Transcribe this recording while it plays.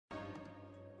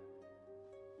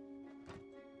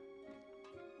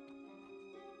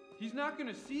He's not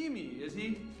gonna see me, is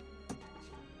he?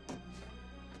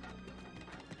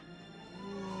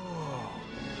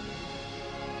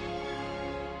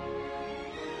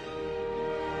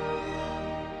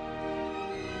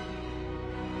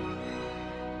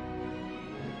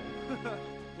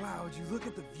 Wow, would you look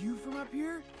at the view from up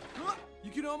here?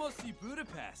 You can almost see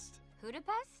Budapest.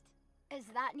 Budapest? Is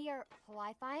that near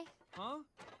Hawaii? Huh?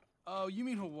 Oh, you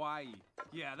mean Hawaii.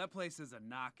 Yeah, that place is a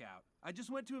knockout. I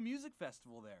just went to a music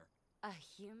festival there. A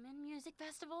human music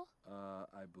festival?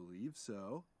 I believe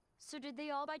so. So did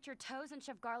they all bite your toes and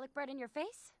shove garlic bread in your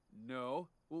face? No.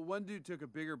 Well, one dude took a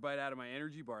bigger bite out of my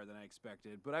energy bar than I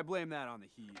expected, but I blame that on the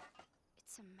heat.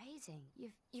 It's amazing.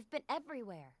 You've been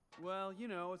everywhere. Well, you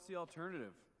know, what's the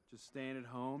alternative? Just staying at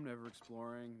home, never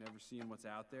exploring, never seeing what's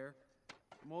out there.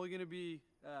 I'm only gonna be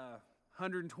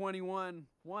 121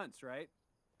 once, right?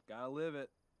 Gotta live it.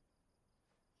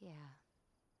 Yeah.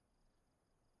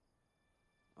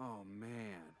 Oh,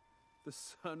 man. The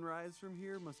sunrise from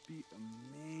here must be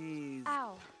amazing.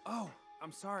 Ow. Oh,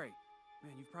 I'm sorry.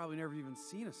 Man, you've probably never even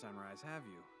seen a sunrise, have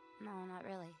you? No, not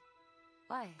really.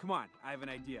 Why? Come on, I have an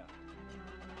idea.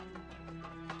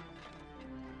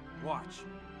 Watch.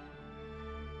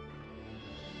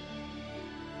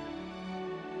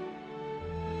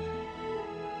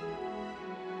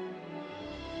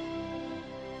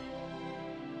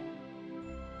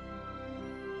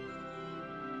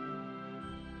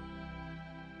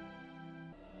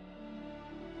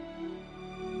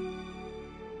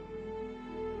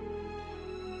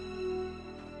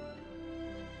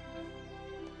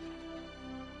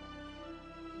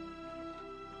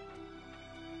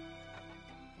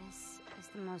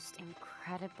 The most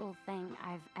incredible thing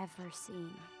I've ever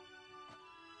seen.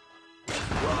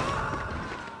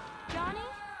 Johnny?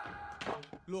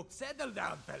 Look, settle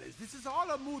down, fellas. This is all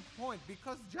a moot point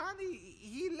because Johnny,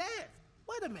 he left.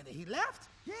 Wait a minute, he left?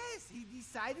 Yes, he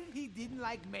decided he didn't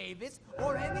like Mavis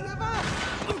or any of us.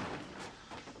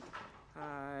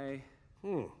 Hi.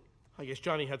 I guess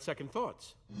Johnny had second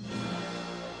thoughts.